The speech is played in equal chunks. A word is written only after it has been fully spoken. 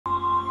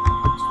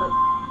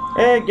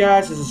Hey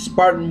guys, this is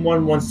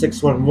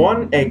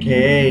Spartan11611,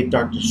 aka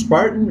Dr.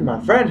 Spartan, and my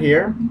friend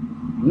here.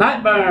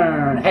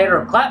 Nightburn, hater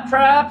of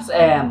claptraps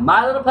and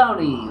My Little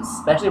Ponies,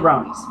 especially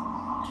bronies.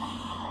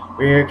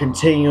 We're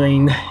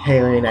continuing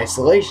Alien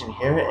Isolation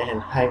here,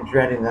 and I'm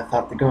dreading the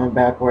thought of going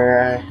back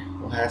where I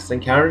last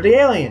encountered the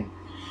alien.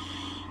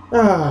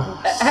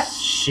 Oh,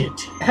 shit.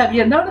 Have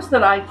you noticed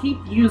that I keep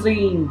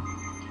using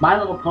My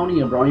Little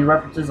Pony and brony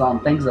references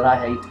on things that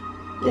I hate?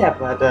 Yeah,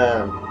 but,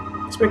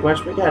 speaking of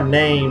which, we gotta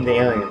name the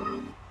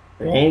alien.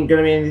 There ain't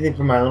gonna be anything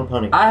from My Little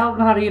Pony. I hope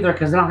not either,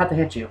 because then I'll have to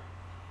hit you.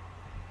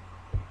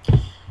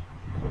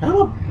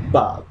 How about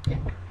Bob?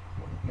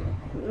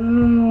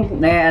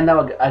 Nah, I know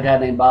a guy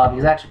named Bob.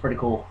 He's actually pretty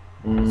cool.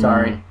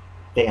 Sorry.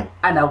 Damn.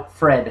 I know,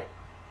 Fred.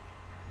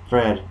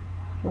 Fred.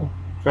 Oh,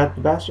 Fred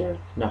the Bastard?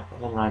 No,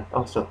 never mind.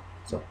 Oh, so.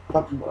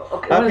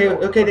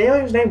 Okay, The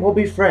alien's name will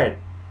be Fred.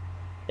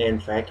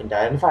 And Fred can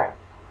die in the fire.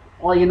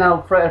 Well, you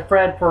know, Fred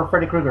for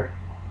Freddy Krueger.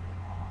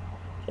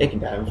 It can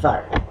die in the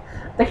fire.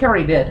 I think he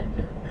already did.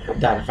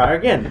 Die in the fire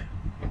again.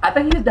 I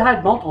think he's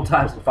died multiple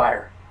times in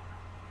fire.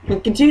 He'll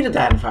continue to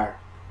die in the fire.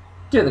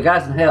 Dude, the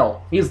guy's in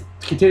hell. He's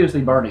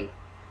continuously burning.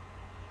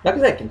 How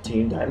can that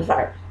continue to die in the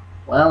fire?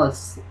 Well,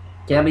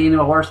 can't be any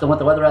worse than what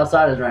the weather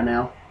outside is right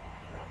now.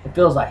 It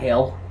feels like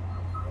hell.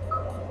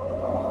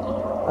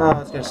 Oh,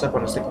 it's gonna suck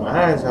when I stick my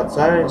eyes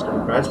outside. It's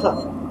gonna dry as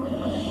fuck.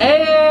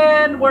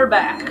 And we're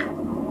back.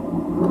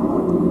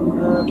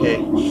 Okay.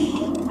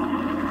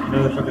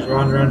 Motherfuckers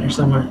running around here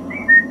somewhere.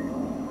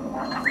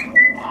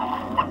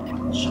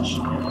 Shh.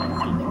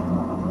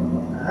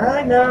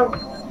 I know.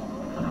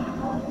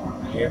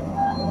 Here.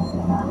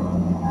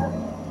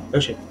 Oh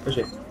shit. I'm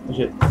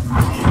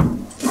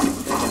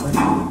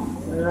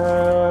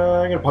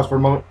gonna pause for a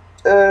moment.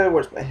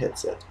 Where's my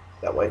headset?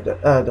 That way it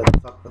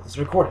doesn't fuck with this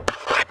recording.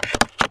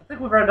 I think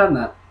we've already done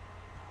that.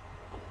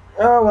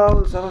 Oh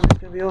well, this sounds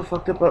gonna be a little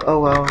fucked up, but oh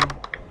well.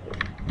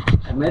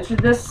 I mentioned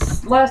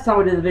this last time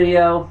we did the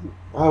video.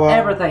 Oh well.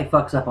 Everything Everything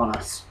fucks up on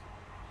us.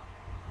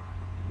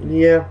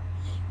 Yeah.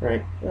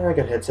 Right. I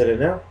got headset in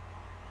now.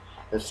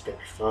 This is gonna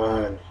be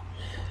fun.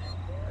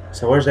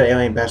 So where's that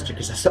alien bastard?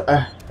 Because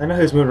I know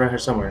he's moving around here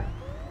somewhere.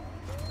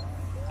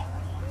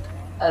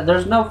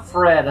 There's no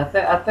Fred.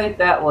 I think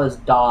that was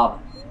Dob.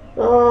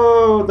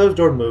 Oh, those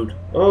doors moved.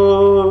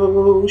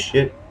 Oh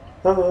shit.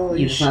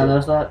 Holy You just shit. not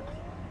notice that?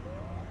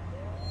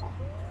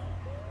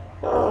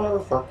 Oh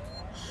fuck.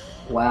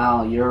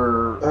 Wow,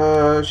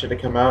 Should I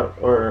come out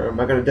or am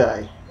I gonna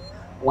die?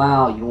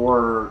 wow,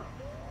 your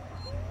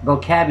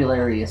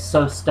vocabulary is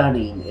so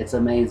stunning. It's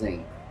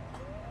amazing.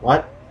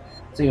 What?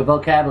 So your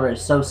vocabulary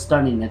is so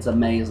stunning. It's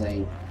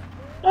amazing.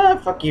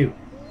 Fuck you.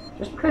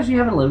 Just because you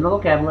have a limited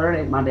vocabulary,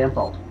 it ain't my damn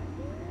fault.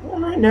 Well,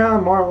 right now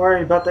I'm more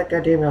worried about that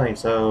goddamn alien,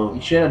 so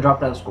You should have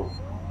dropped out of school.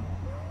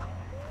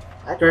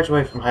 I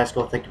graduated from high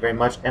school, thank you very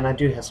much, and I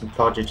do have some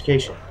college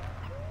education.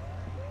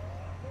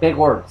 Big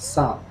word,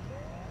 some.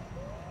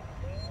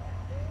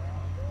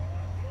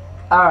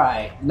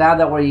 Alright, now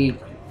that we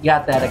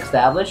got that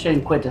established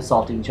and quit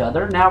assaulting each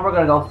other, now we're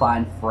gonna go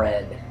find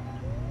Fred.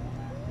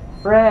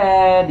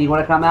 Fred, do you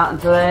want to come out and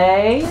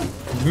play?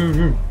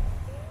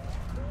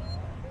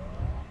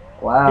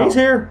 Wow. He's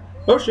here!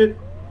 Oh shit!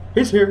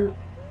 He's here!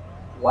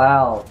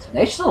 Wow,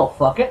 tenacious little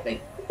fuck, isn't he?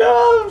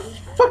 Oh,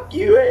 fuck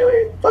you,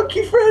 alien! Fuck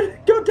you, Fred!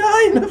 Go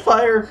die in the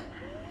fire!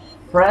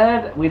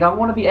 Fred, we don't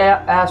want to be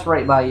ass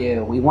raped by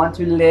you. We want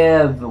to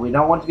live. We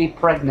don't want to be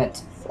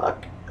pregnant.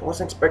 Fuck. I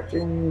wasn't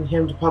expecting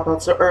him to pop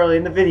out so early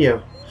in the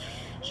video.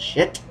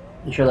 Shit.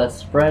 You sure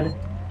that's Fred?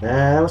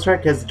 That was right,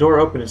 because the door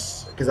opened.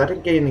 Because I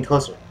didn't get any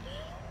closer.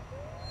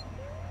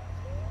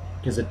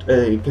 Because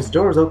the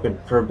door was open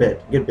for a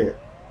bit. Good bit.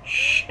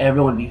 Shh,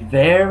 everyone be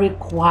very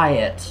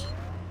quiet.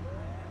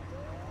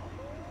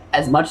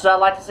 As much as I'd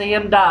like to see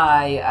him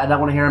die, I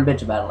don't want to hear him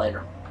bitch about it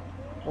later.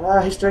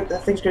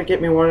 That thing's gonna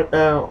get me one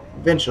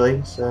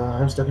eventually, so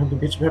I'm still gonna be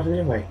bitching about it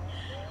anyway.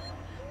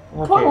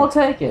 Okay. Point well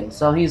taken.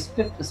 So he's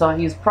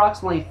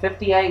approximately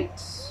 58.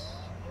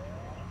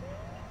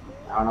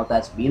 I don't know if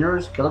that's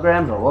meters,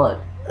 kilograms, or what.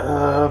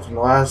 From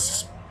the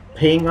last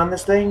ping on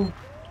this thing,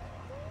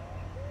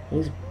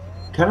 he's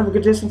kind of a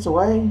good distance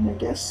away, I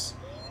guess.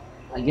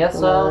 I guess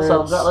so.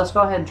 So let's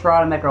go ahead and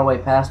try to make our way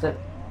past it.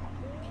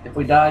 If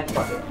we die,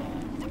 fuck it.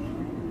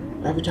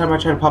 Every time I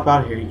try to pop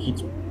out of here, he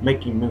keeps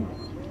making me move.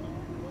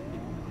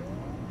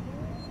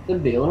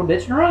 Could be a little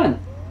bitch and run.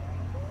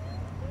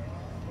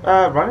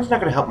 Ronnie's not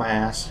gonna help my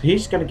ass.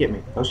 He's gonna get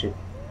me. Oh shit.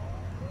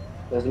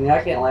 Doesn't mean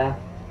I can't laugh.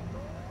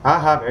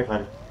 Haha, very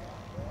funny.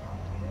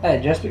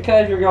 Hey, just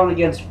because you're going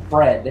against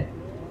Fred.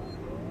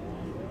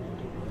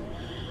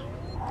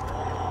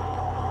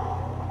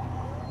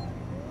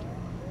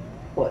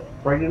 What?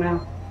 Pregnant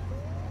now?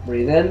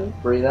 Breathe in,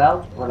 breathe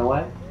out, run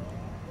away.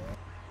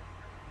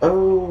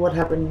 Oh, what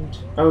happened?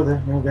 Oh,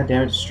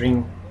 goddamn it,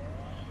 string.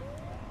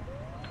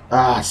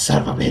 Ah,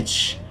 son of a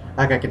bitch.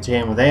 I got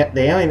contained with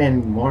the alien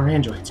and more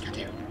androids,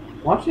 goddamn.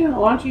 Why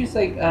don't you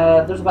say,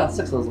 there's about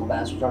 6 of those little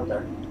bastards, aren't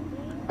there?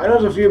 I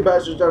know there's a few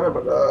bastards down there,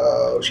 but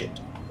oh shit.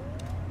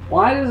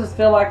 Why does this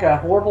feel like a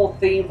horrible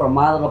theme from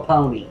My Little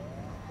Pony?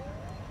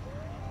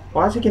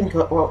 Why is he getting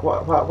close?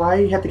 Why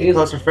you have to get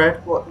closer,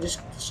 Fred? Well,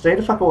 just stay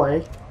the fuck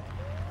away.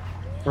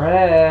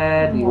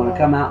 Fred, you want to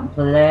come out and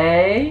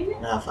play?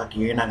 No, fuck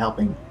you. You're not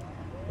helping.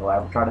 Do I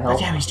ever try to God help?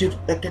 damn, he's too.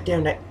 God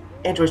damn, that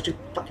android's too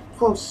fucking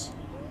close.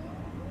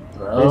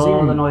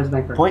 Oh, the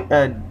noisemaker. Point.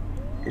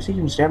 Is he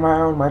even standing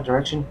around my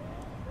direction?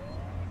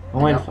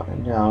 I'm waiting to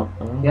find out.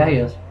 Yeah, he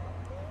is.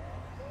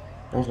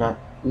 No, he's not.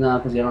 No,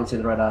 because you don't see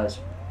the red eyes.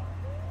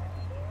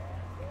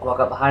 Walk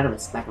up behind him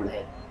and smack him in the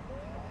head.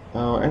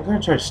 Oh, I'm gonna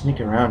try to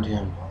sneak around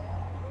him.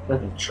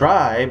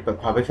 Try,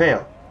 but probably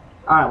fail.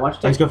 Alright,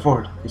 watch He's going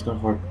forward. He's going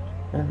forward.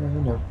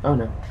 No. Oh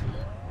no.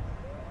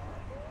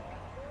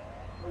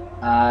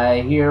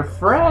 I hear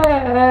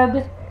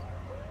Fred.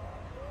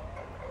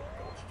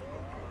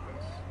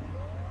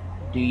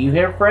 Do you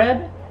hear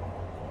Fred?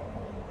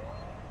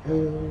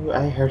 Oh,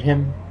 I heard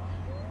him.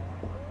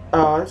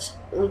 Oh, it's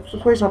the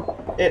place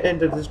it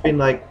ended up just being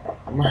like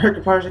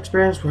Markiplier's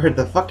experience where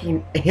the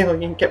fucking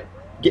alien kept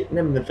getting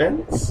him in the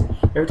fence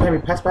every time he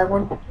passed by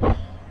one.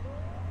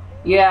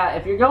 Yeah,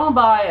 if you're going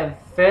by a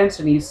fence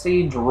and you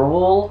see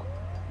drool,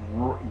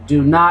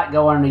 do not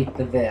go underneath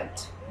the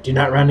vent. Do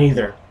not run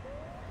either.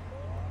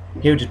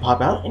 He would just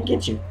pop out and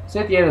get you. See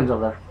if the alien's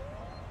over there.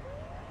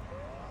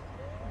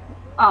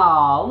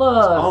 Aw,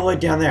 look. All the way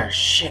down there.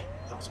 Shit.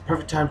 That was a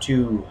perfect time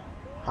to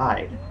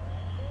hide.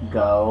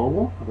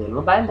 Go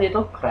little by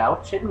little,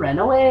 crouch and run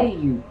away.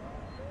 You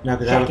No,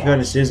 because I have a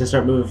feeling as soon as I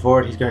start moving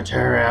forward, he's going to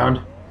turn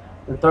around.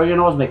 and throw your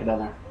noisemaker down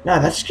there. No,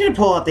 that's just going to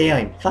pull out the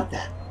alien. Fuck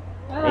that.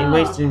 I ain't Oh.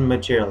 wasting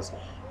materials.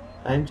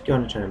 I'm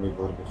going to try to move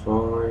a little bit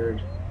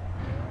forward.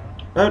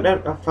 Oh,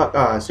 no, oh, fuck.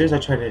 Oh, as soon as I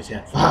try to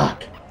attempt.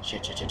 Fuck.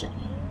 Shit.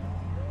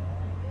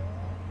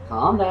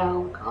 Calm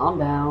down, calm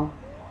down.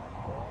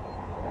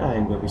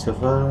 I'm going to be so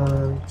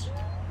fucked.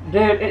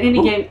 Dude, in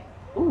any game...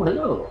 Ooh,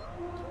 hello.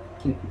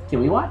 Can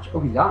we watch? Oh,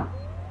 he's gone.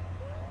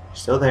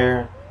 Still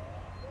there.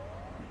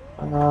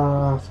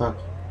 Fuck.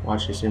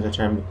 Watch as soon as I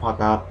try to pop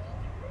out.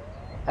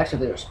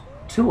 Actually, there's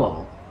two of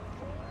them.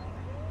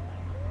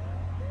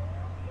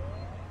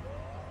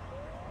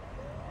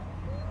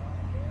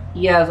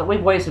 Yeah, so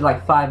we've wasted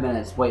like 5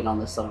 minutes waiting on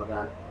this son of a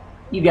gun.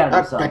 You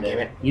gotta do something, God damn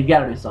dude. it. You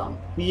gotta do something.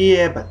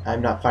 Yeah, but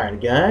I'm not firing a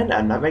gun.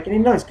 I'm not making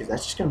any noise because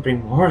that's just going to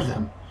bring more of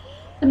them.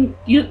 Then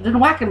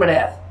whack him to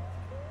death.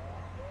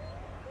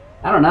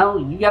 I don't know.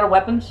 You got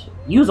weapons?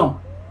 Use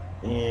them.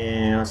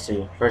 Yeah, let's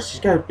see. First,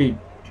 he's got to be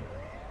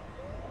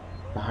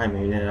behind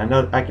me. Then I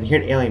know I can hear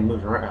the alien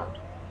moving around.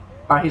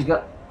 All right, he's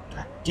got.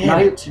 God damn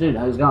it. Dude,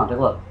 no, he's gone. Take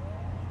a look.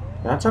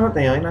 I'm not talking about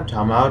the alien. I'm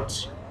talking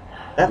about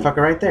that fucker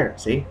right there.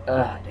 See?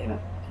 Damn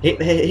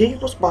it. He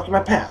was blocking my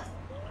path.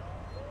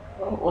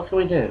 Well, what can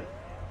we do?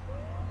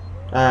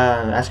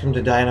 Ask him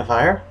to die in a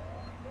fire.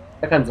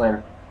 That comes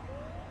later.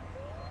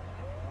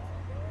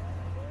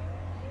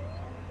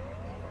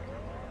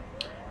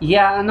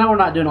 Yeah, I know we're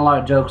not doing a lot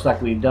of jokes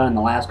like we've done in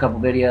the last couple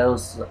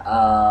videos.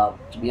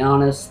 To be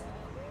honest,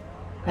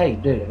 hey,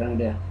 dude, I got an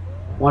idea.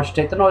 Why don't you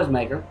take the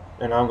noisemaker?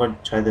 And I'm going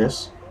to try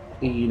this.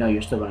 You know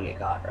you're still going to get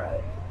caught,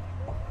 right?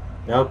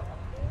 Nope.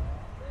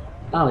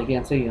 Oh, he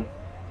can't see you.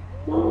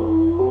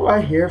 Ooh,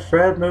 I hear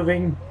Fred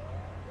moving.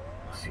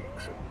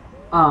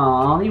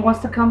 Oh, he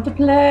wants to come to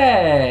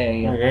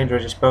play. The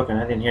android just spoken.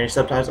 I didn't hear any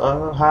subtitles.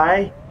 Oh,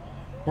 hi.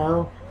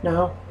 No.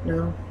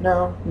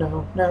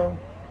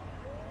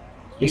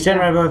 He's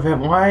standing right above him.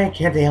 Why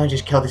can't the alien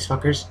just kill these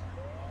fuckers?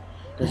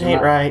 This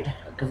ain't right.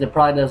 Because it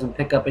probably doesn't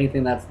pick up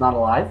anything that's not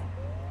alive.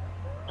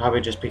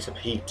 Probably just picks up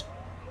heat.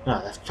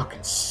 No, that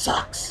fucking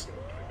sucks.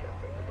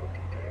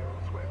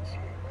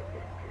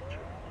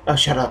 Oh,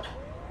 shut up.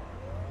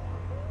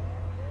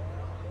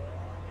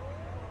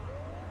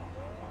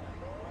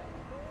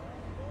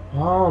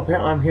 Oh,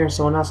 apparently I'm hearing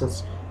someone else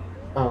that's...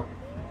 Oh.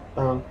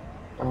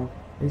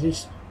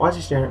 Why is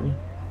he staring at me?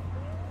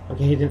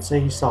 Okay, he didn't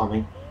say he saw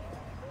me.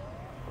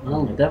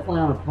 Well,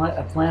 definitely on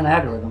a planned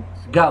algorithm.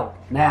 Go,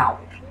 now.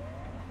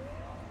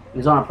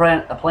 He's on a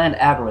planned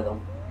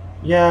algorithm.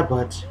 Yeah,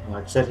 but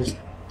like I said, his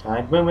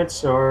timed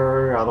movements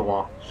are out of the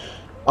wall.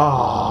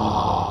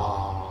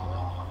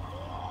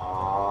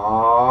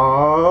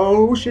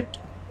 Oh, shit.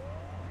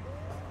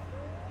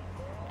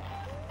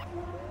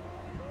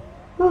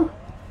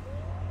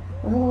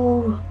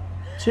 Oh,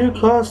 too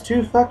close,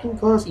 too fucking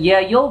close. Yeah,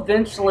 you'll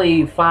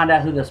eventually find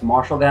out who this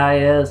Marshall guy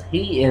is.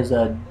 He is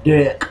a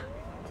dick.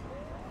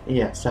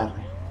 Yeah,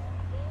 sadly.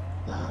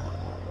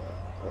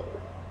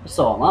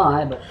 So am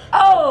I, but...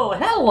 Oh,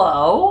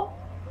 hello!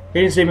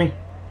 He didn't see me.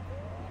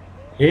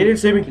 He didn't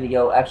see me. Can you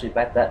go actually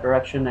back that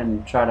direction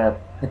and try to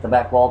hit the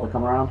back wall to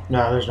come around?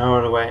 No, there's no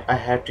other way. I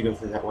have to go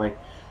through that way.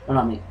 No,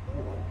 not me.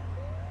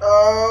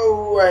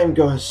 Oh, I'm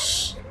going.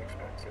 Use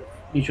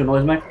your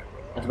noisemaker?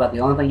 That's about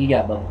the only thing you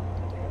got, bub.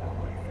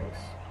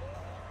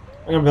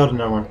 I'm gonna build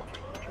another one.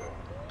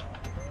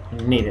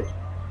 Need it.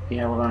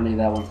 Yeah, we're gonna need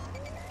that one.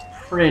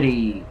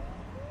 Pretty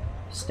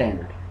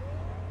standard.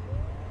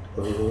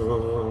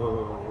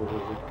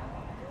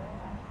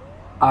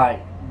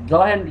 Alright,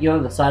 go ahead and go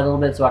to the side a little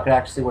bit so I can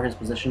actually see where his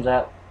position's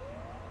at.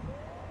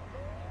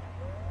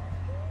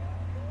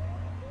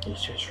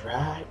 He's just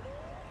right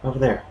Over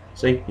there.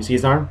 See? You see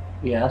his arm?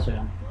 Yeah, that's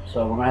him.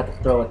 So we're gonna have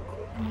to throw it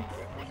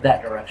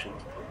that direction.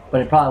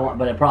 But it probably won't.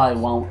 But it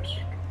probably won't.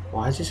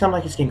 Why does he sound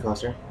like he's getting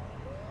closer?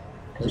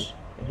 Because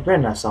you better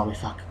not saw me.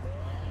 Fuck.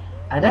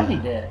 I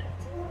definitely did.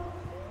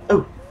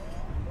 Oh.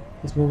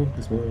 He's moving.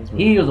 He's moving. He's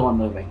moving. He was the one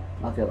moving,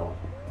 not the other one.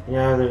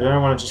 Yeah, they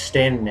don't want to just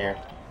stand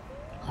there.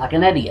 Like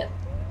an idiot.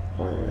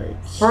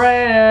 Alright.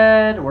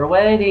 Fred, we're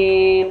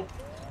waiting.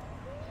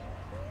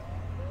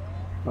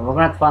 Well, we're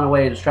gonna have to find a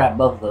way to distract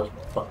both of those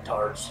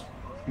fucktards.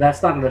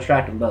 That's not gonna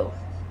distract them both.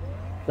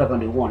 It's not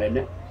gonna do one, isn't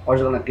it? Or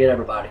is it gonna get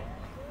everybody?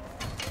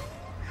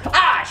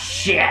 Ah,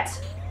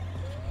 shit!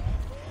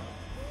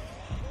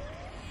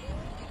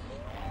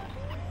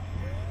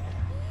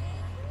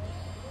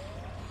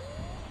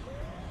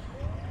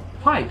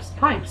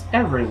 Pipes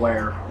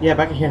everywhere. Yeah,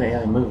 but I can hear the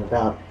alien moving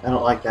about. I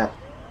don't like that.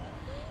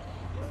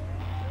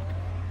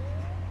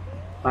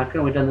 Why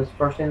couldn't we done this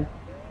first in?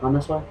 On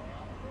this way?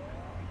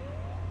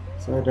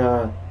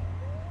 So,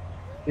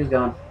 He's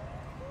gone.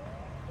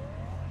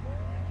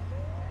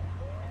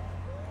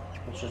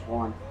 It's just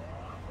one.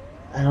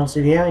 I don't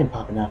see the alien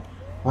popping up.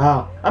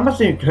 Wow, I must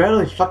be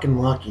incredibly fucking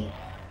lucky.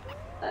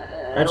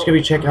 I'm just gonna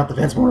be checking out the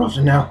vents more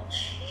often now.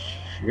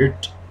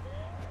 Shit.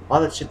 A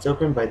lot of that shit's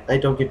open, but I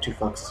don't give two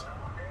fucks.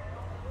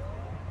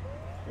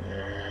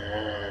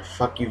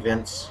 Fuck you,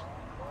 Vince.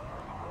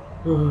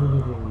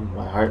 Ooh,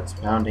 my heart's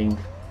pounding.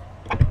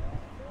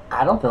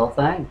 I don't feel a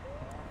thing.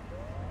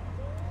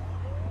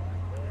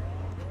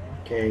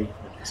 Okay.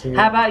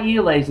 How about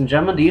you, ladies and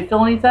gentlemen? Do you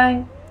feel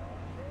anything?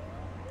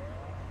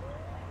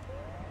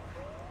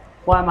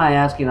 Why am I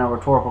asking a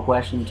rhetorical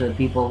question to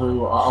people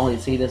who only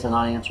see this and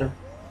not answer?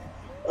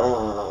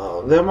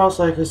 They'll most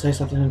likely say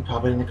something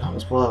probably in the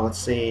comments below. Let's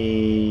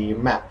see.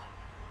 Map.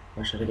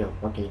 Where should I go?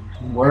 Okay.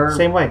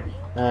 Same way.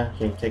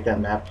 Okay, take that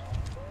map.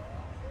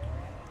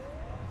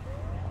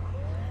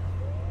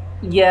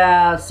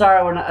 Yeah,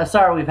 sorry we're not,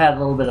 sorry we've had a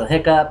little bit of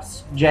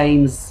hiccups.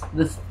 James,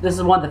 this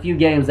is one of the few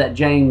games that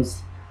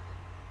James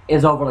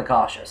is overly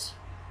cautious.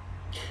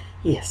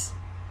 Yes.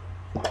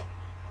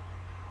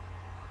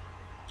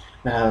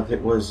 Now, if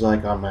it was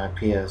like on my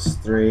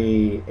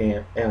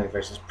PS3, Alien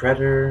vs.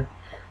 Predator,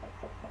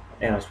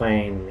 and I was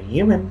playing the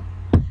human,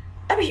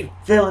 I'd be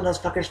filling those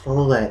fuckers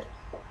full of lead.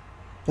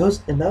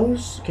 Those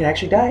can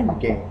actually die in the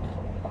game.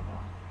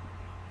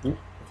 If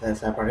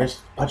that's that part, there's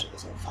a bunch of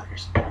those little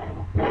fuckers.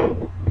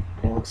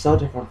 They look so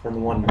different from the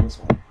one in this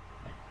one.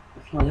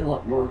 They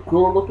look more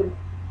cool looking.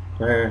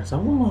 They're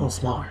some a little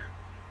smaller.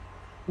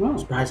 Oh.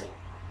 Surprising.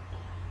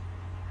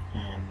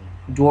 And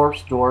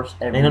Dwarfs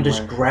everywhere. they don't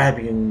just grab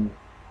you and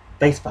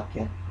face fuck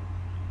you.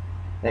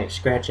 They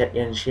scratch at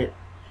you and shit.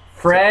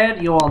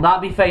 Fred, you will not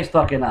be face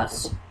fucking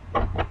us.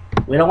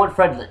 We don't want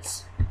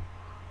Fredlets.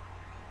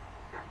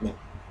 No.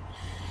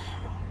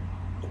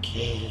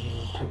 Okay.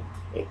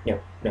 Hey,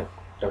 no,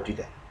 don't do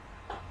that.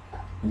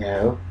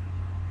 No.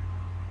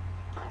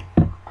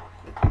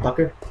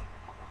 Fucker.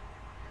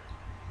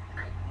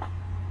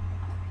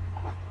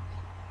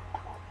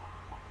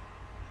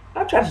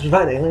 I'm trying to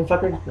survive the alien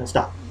fucker. No,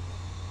 stop.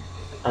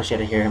 Oh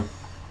shit, I hear him.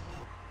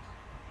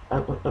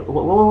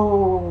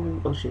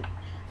 Whoa. Oh shit.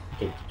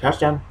 Okay, crouch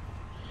down.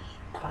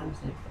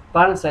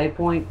 Find a save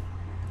point.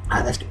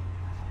 Ah, that's good.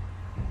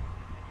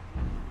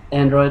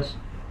 Androids.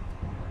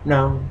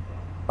 No.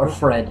 Or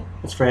Fred.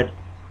 It's Fred.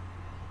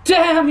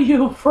 Damn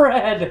you,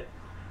 Fred!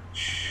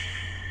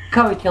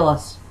 Come and kill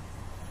us.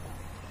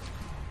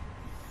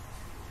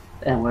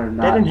 And we're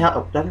not.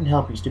 That didn't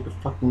help, you stupid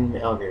fucking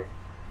elevator.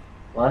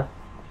 What?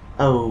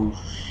 Oh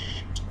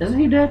shit. Isn't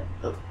he dead?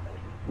 Oh.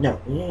 No,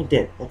 he ain't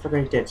dead. That fucker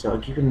ain't dead, so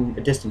I'm keeping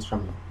a distance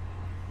from him.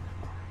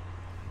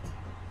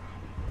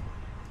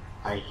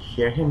 I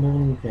hear him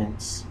moving the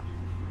vents.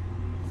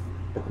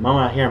 But the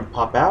moment I hear him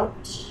pop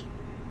out,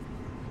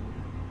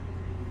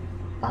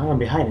 I'm gonna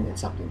be hiding in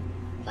something.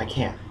 If I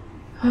can.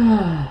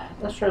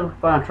 Let's try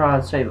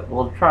to save it.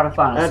 We'll try to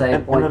find a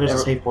save point. I know there's a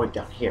save point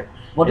down here.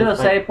 We'll do a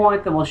save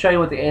point, then we'll show you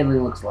what the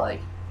alien looks like.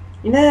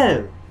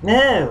 No,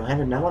 I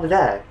don't want to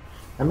die.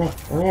 I'm in.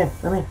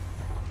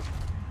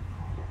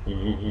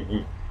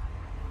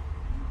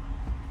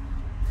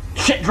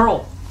 Shit,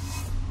 drool!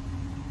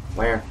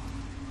 Where?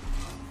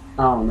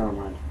 Oh, never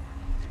mind.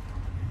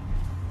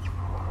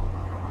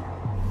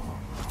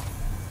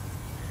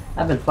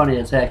 That'd been funny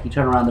as heck. You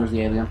turn around, there's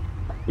the alien.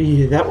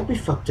 Yeah, that would be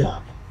fucked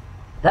up.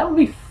 That would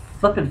be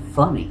flippin'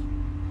 funny.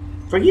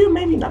 For you,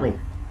 maybe, not me.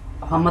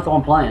 I'm not the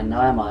one playing,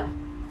 now am I?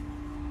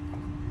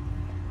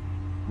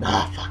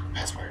 Ah, fuck,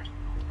 password.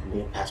 I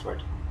need a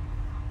password.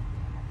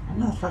 I'm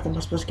not fucking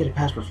supposed to get a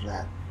password for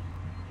that.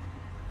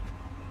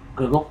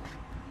 Google?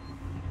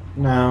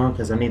 No,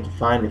 because I need to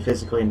find it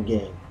physically in the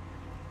game.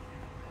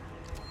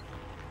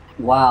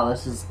 Wow,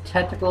 this is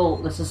technical.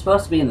 This is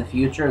supposed to be in the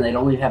future, and they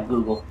don't even have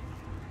Google.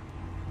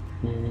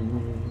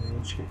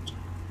 Shit.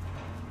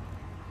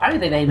 I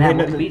didn't think they even have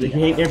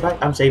Wikipedia.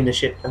 I'm saving this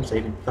shit. I'm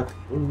saving. Fuck.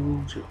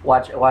 Ooh, shit.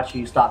 Watch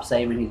you stop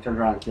saving. He turns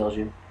around and kills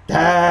you.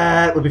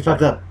 That would be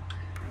fucked up.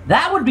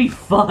 That would be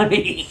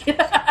funny.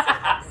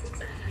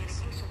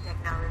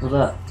 What's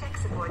up?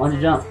 Why'd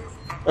you jump?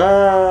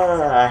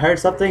 I heard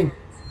something,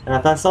 and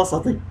I thought I saw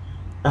something.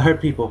 I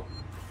heard people.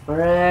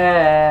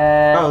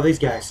 Fred. Oh, these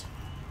guys.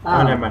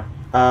 Oh, never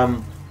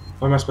mind.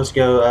 Where am I supposed to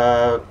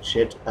go?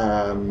 Shit.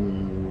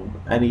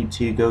 I need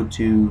to go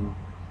to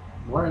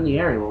We're in the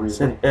area. What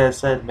is it?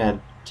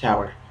 Sedman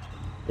Tower.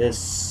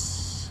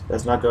 This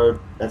does not go.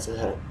 That's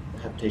a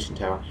habitation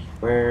tower.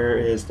 Where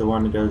is the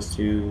one that goes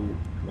to?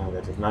 No,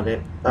 that is not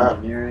it.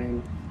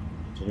 Engineering.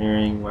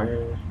 Engineering.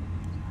 Where?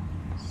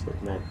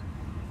 Sedman.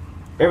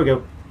 There we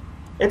go.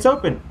 It's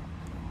open.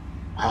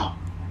 Wow.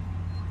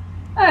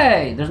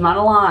 Hey, there's not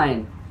a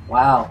line.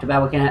 Wow. Too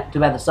bad we can't. Too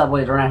bad the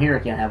subways around here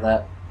can't have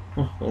that.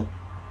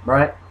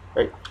 Right?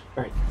 Right.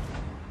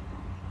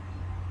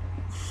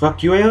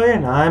 Fuck you,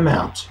 alien. I'm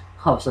out.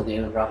 Oh, so the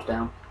alien drops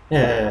down.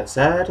 Yeah,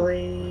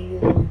 sadly.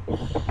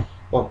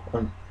 Well,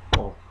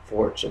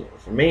 unfortunate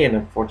for me and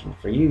unfortunate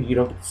for you, you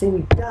don't get to see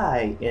me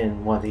die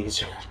in one of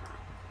these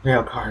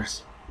rail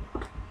cars.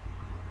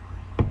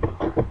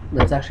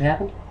 That's actually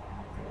happened?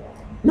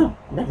 No,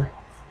 never.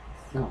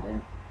 No,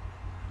 damn.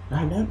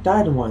 I've never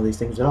died in one of these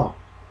things at all.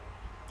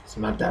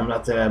 So I'm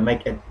not to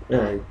make it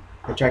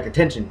attract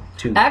attention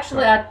to.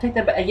 Actually, I take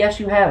that back. Yes,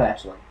 you have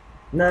actually.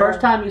 No.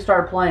 First time you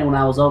started playing when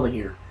I was over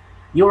here,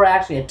 you were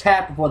actually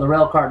attacked before the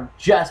rail car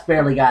just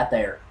barely got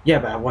there. Yeah,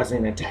 but I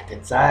wasn't attacked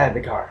inside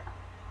the car.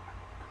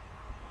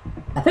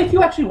 I think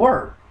you actually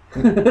were.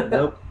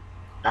 Nope.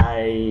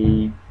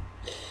 I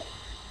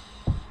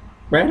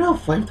ran out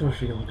of flamethrower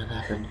fuel when that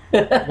happened.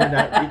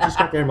 You just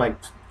got there and like,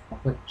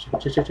 I'm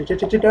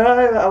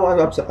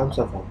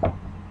so fun.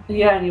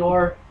 Yeah, and you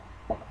were.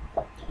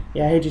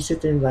 Yeah, I had you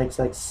sit there and like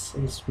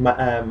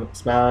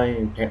smiling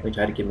and apparently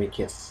try to give me a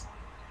kiss.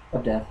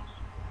 Of death.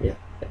 Yeah.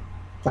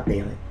 Fuck the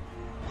alien.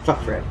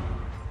 Fuck Fred.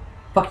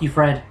 Fuck you,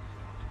 Fred.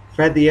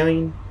 Fred the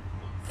alien.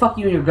 Fuck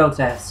you and your goat's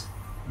ass.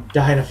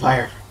 Die in a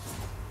fire.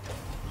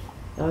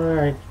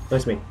 Alright,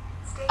 that's me.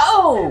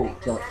 Oh!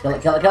 Kill it, kill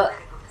it, kill it, kill it.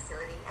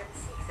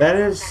 That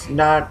is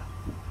not.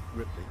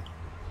 Ripley,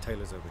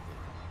 Taylor's over here.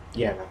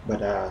 Yeah,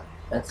 but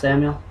That's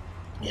Samuel?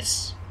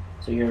 yes.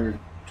 So you're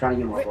trying to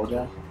get more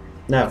blowjob?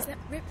 No, Is that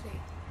Ripley?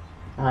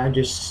 I'm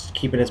just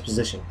keeping his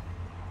position.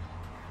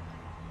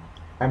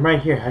 I'm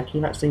right here. How can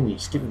you not see me, you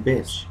stupid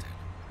bitch?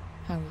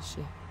 How is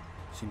she?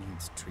 She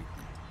needs treatment.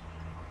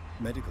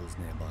 Medical's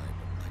nearby,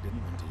 but I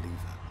didn't want to leave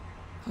her.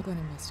 I'll go and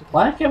investigate.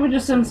 Why can't we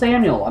just send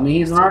Samuel? I mean,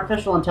 he's an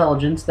artificial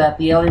intelligence that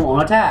the alien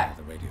won't attack.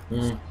 The radio.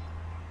 Mm.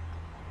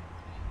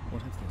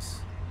 What if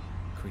this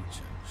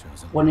creature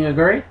shows up? Wouldn't you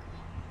agree?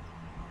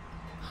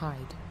 Hide.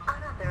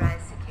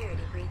 Unauthorized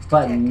security breach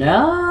But detected.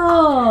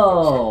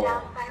 no!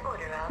 Shut down by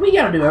order of- We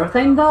gotta do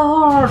everything the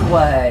hard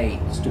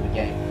way. Stupid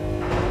game.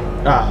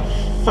 Ah,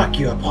 fuck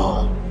you,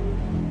 Apollo.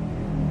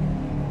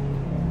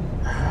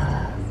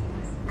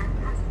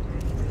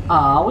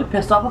 Aw, we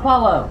pissed off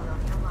Apollo.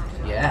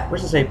 Yeah.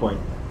 Where's the save point?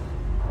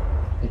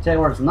 I tell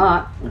you where it's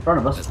not. In front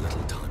of us. There's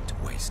little time to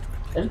waste,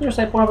 Ripley. Isn't there a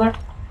safe point over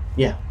there?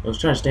 Yeah, I was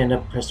trying to stand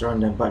up, press the run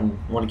down button.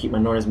 I want to keep my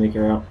noise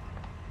maker out.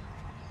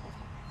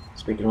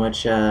 Speaking of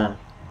which, I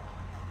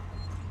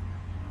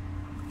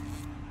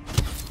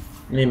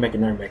need to make a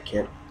nerd mech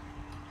kit.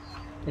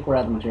 I think we're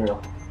out of the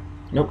material.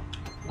 Nope.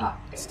 Ah.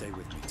 Stay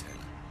with me, Taylor.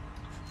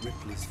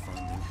 Ripley's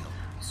finding help.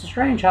 It's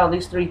strange how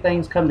these three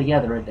things come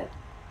together, isn't it?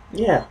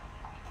 Yeah.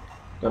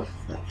 Oh,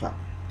 fuck.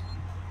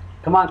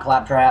 Come on,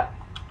 Claptrap.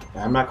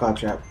 I'm not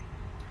Claptrap.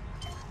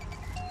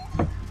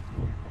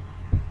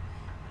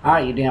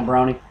 Alright, you damn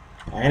brony.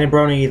 I ain't a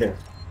brony either.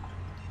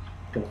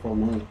 Go full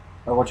moon.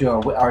 Or what you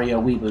are you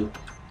a weeboo?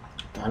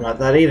 I'm not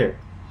that either.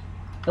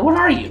 Then what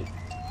are you?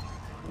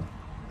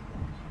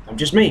 I'm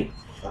just me.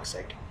 For fuck's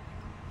sake.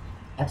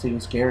 That's even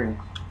scarier.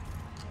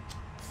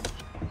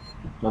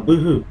 My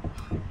boo-hoo.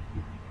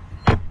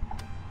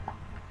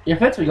 Your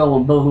fits we go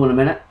on boohoo in a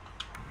minute.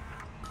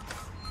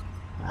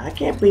 I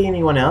can't be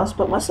anyone else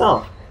but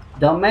myself.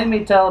 Don't make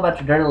me tell about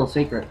your dirty little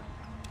secret.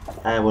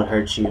 I would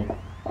hurt you.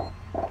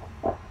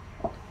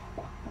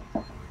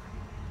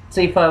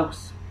 See,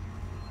 folks,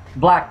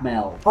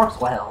 blackmail works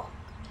well.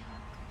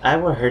 I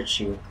would hurt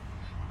you. You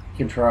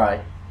can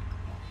try.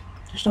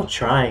 There's no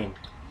trying.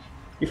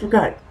 You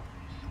forgot.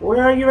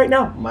 Where are you right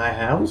now? My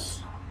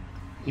house?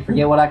 You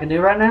forget what I can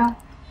do right now?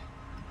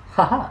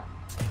 Haha.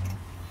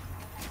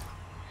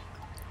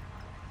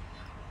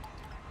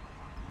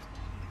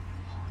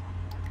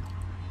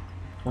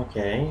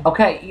 Okay.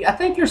 Okay, I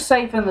think you're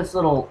safe in this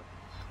little...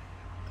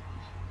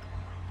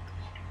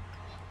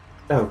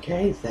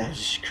 Okay,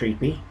 that's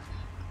creepy.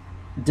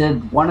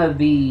 Did one of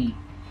the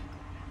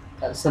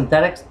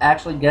synthetics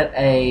actually get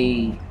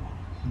a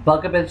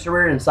bucket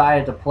instrument and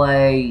decided to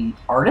play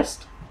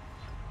artist?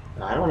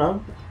 I don't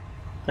know.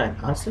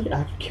 Honestly,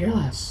 I could care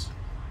less.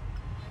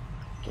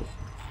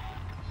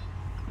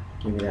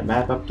 Give me that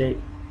map update.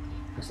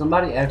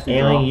 Somebody actually...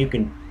 Alien, you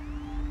can...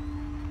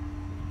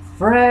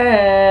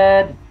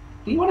 Fred!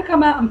 Do you want to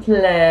come out and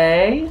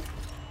play?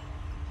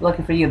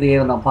 Looking for you, the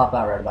alien don't pop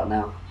out right about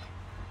now.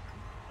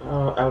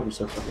 Oh, I would be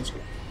so fucking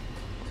scared.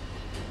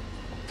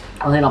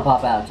 Oh, they don't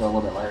pop out until a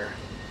little bit later.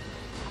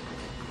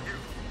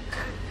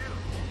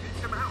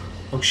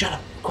 Oh, shut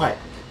up. Quiet.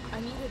 I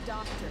need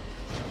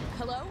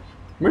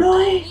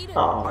Really? I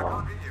Oh.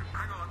 can't hear you.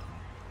 Hang on.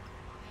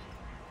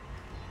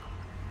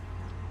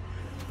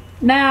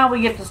 Now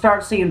we get to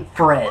start seeing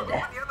Fred. Open the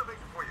elevator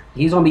for you.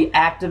 He's gonna be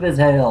active as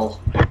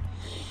hell.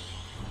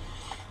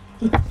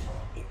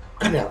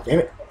 Come out, damn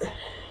it.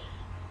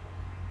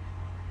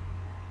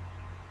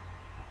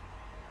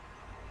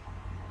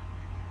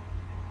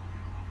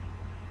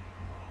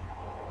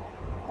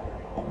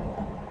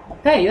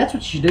 Hey, that's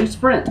what you do,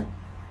 sprint.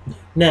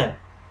 No.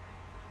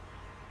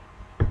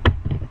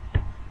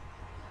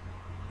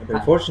 I've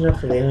been fortunate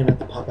enough for the alien not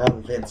to pop out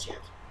of the vents yet.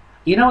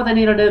 You know what they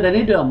need to do? They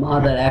need to do a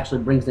mod that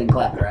actually brings in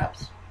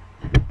claptraps.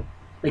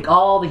 Like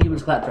all the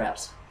humans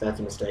claptraps. That's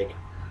a mistake.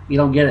 You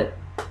don't get it.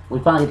 We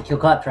finally get to kill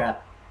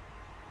claptrap.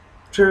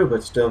 True,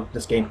 but still,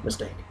 this game,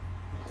 mistake.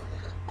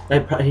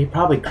 He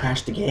probably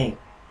crashed the game.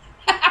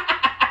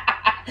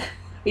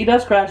 He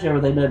does crash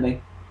everything, doesn't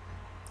he?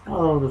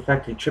 Oh, the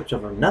fact that he trips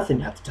over nothing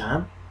half the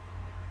time.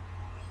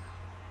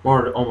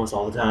 Or almost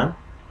all the time.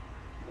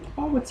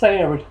 I would say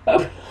every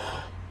time.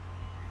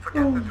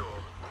 Forget the door.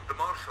 The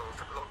marshals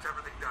have locked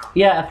everything down.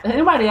 Yeah, if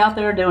anybody out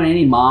there doing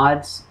any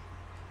mods,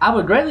 I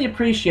would greatly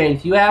appreciate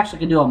if you actually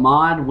could do a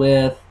mod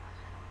with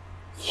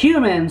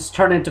humans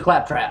turn into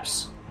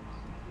claptraps.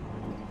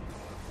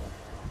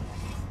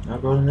 I'll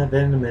go in that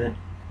bed in a minute.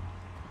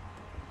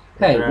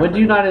 Hey, would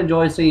you not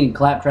enjoy seeing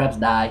claptraps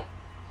die?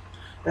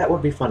 That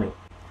would be funny.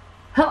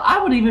 Hell,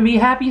 I would even be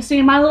happy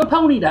seeing My Little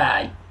Pony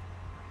die.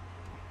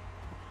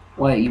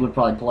 Wait, you would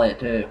probably play it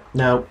too.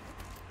 No.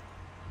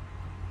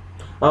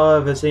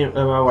 Oh, if I see him,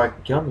 I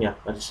can kill him, yeah.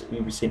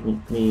 You'd be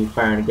seeing me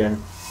firing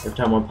again every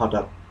time one popped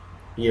up.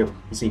 You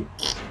see.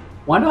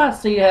 Why do I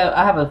see?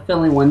 I have a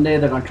feeling one day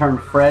they're going to turn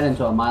Fred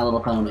into a My Little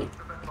Pony.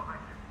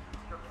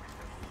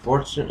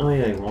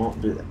 Fortunately, they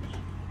won't do that.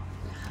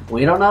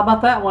 We don't know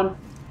about that one.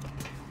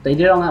 They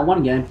did on that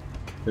one game.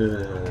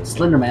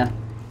 Slender Man.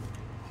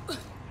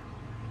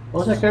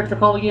 What was that character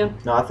called again?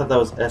 No, I thought that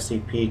was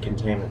SCP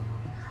containment.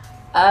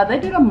 They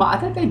did I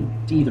think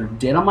they either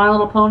did a My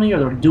Little Pony or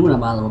they were doing a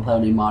My Little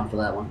Pony mod for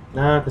that one.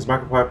 No, because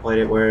Markiplier played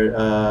it where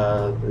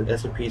the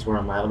SCPs were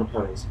on My Little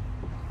Ponies.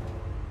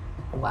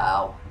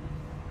 Wow.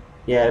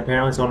 Yeah,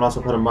 apparently someone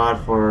also put a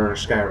mod for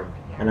Skyrim.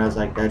 And I was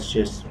like, that's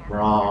just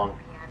wrong.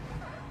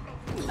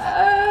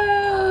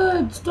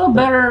 It's still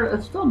better.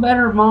 It's still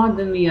better mod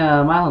than the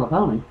My Little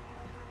Pony.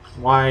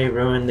 Why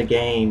ruin the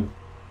game?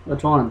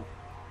 Which one?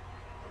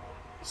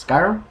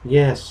 Skyrim?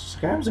 Yes,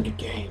 Skyrim's a good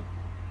game.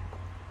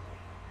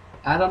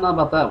 I don't know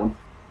about that one.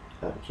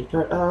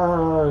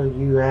 Oh,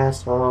 you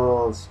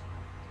assholes.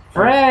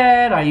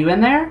 Fred, are you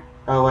in there?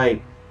 Oh,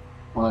 wait.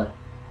 What?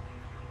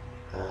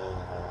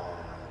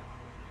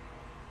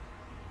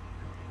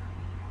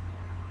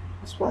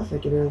 That's what I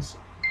think it is.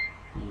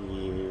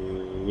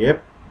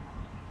 Yep.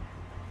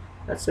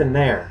 That's in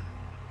there.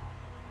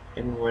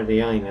 And where the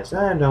alien is.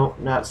 I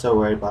don't, not so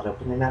worried about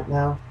opening that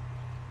now.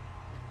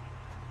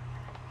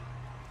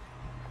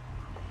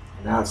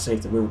 Now it's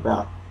safe to move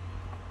about.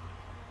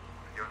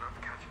 You're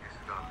not catching us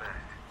at our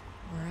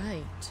best.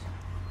 Right.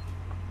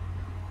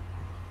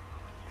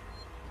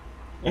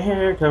 And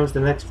here comes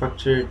the next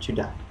structure to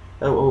die.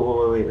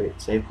 Oh,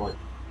 wait. Save point.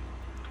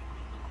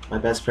 My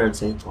best friend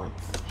save point.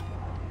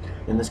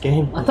 In this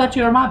game. I thought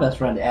you were my best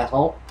friend,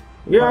 asshole.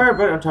 You are,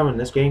 but I'm talking about in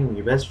this game,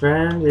 your best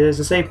friend is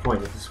a save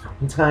point at this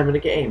time in the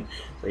game.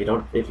 So you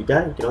don't, if you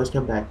die, you can always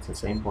come back to the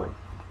same point.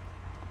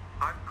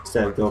 I'm cool.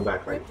 Instead of going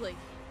back like Ripley,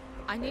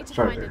 I need to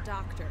further. find a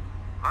doctor.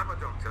 I'm a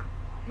doctor.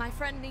 My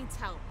friend needs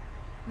help.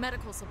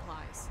 Medical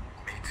supplies.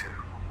 Me too.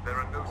 There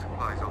are no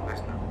supplies on this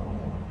now.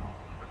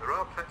 But there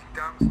are plenty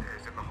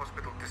downstairs in the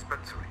hospital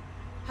dispensary.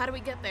 How do we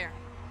get there?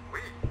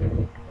 We?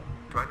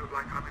 Do I look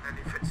like I'm in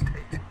any fit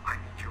state? I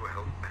need your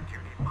help and you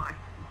need mine.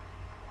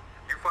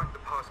 You find the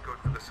passcode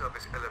for the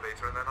service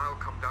elevator and then I'll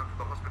come down to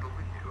the hospital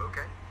with you,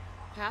 okay?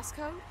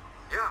 Passcode?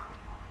 Yeah.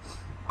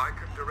 I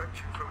can direct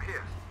you from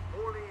here.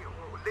 Morley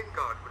or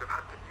Lingard would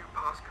have had the new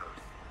passcode.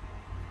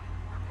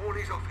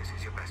 Morley's office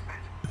is your best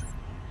bet.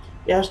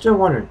 Yeah, I'm still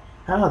wondering,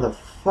 how the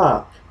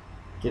fuck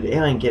did the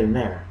alien get in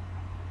there?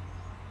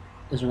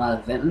 Is there not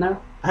a vent in there?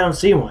 I don't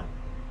see one.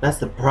 That's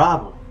the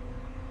problem.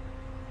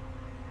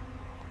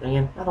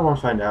 Again, I don't want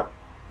to find out.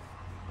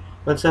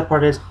 But the sad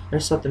part is,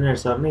 there's something there,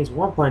 so it means at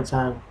one point in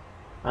time,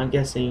 I'm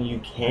guessing you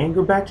can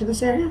go back to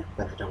this area,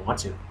 but I don't want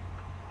to.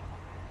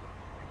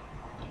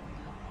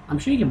 I'm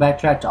sure you can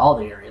backtrack to all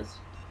the areas.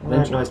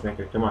 Alright,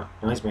 noisemaker, come on.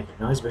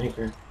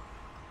 Noisemaker.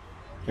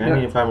 Okay, I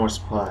need to find more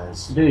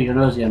supplies. Dude, you're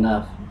nosy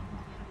enough.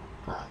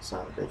 Ah,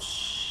 son of a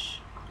bitch.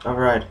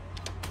 Override.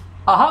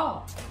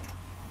 Aha!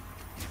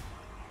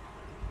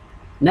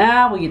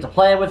 Now we get to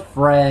play with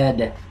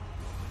Fred.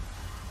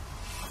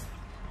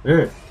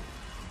 Ugh.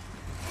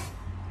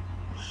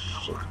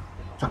 Shit.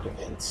 Fucking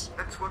Vince.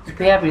 Let's once Be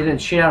again happy you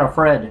didn't shit out of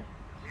Fred.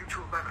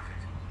 mutual benefit.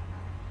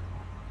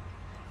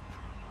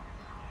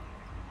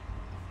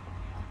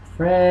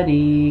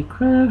 Freddy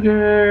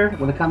Krueger.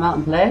 Wanna come out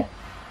and play?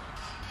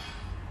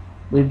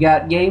 We've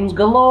got games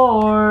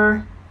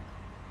galore.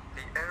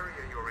 The area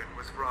you're in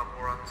was for our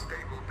more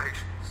unstable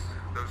patients,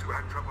 those who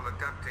had trouble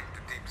adapting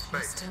to deep Just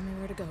space. tell me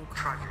where to go,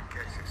 Carl. Tragic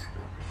cases.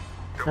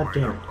 Don't God worry,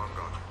 damn no, it. I'm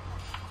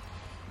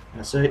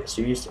gone.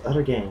 So you're used to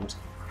other games.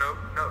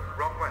 No,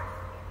 wrong way.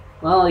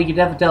 Well, you could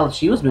definitely tell that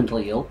she was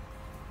mentally ill.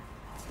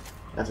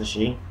 That's a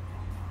she.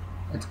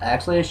 It's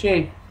actually a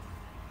she.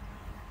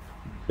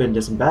 Been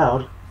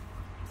disemboweled.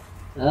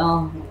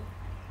 Well,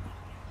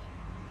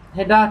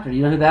 hey doctor, do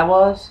you know who that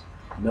was?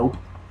 Nope.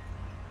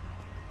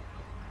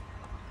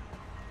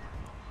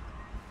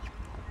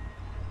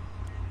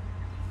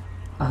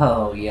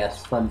 Oh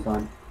yes,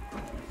 fun.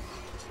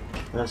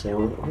 Let's say,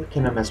 what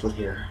can I mess with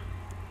here?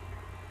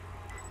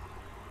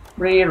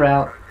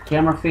 Reroute,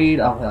 camera feed.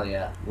 Oh hell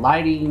yeah,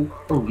 lighting.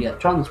 Oh yeah,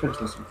 turn on the switch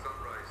system.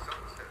 Sunrise,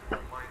 sunset, the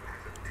mind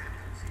has a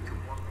tendency to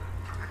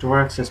wander. Door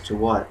access to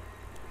what?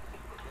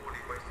 The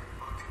morning wasted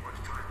far too much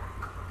time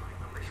on cooking,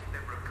 but they should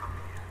never have come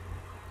here.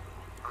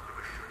 Under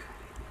a should.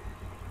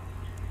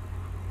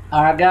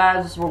 All right,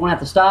 guys, we're gonna have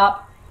to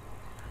stop.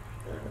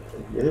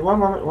 One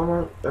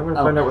moment. I'm gonna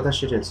find out what that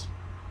shit is.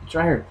 It's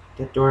right here.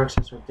 Get door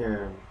access right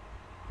there.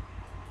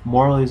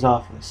 Morley's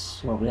office.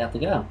 Where we have to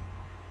go.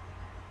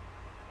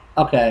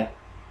 Okay.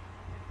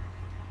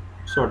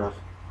 Sort of.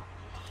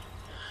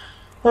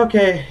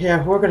 Okay,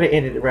 yeah, we're gonna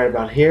end it right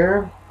about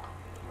here.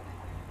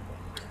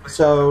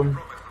 So,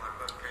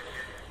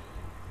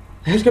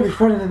 it's gonna be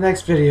fun in the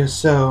next video.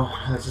 So,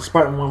 this is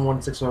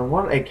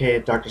Spartan11611, aka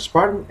Dr.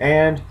 Spartan,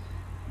 and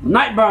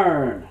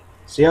Nightburn.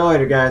 see y'all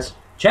later, guys.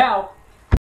 Ciao.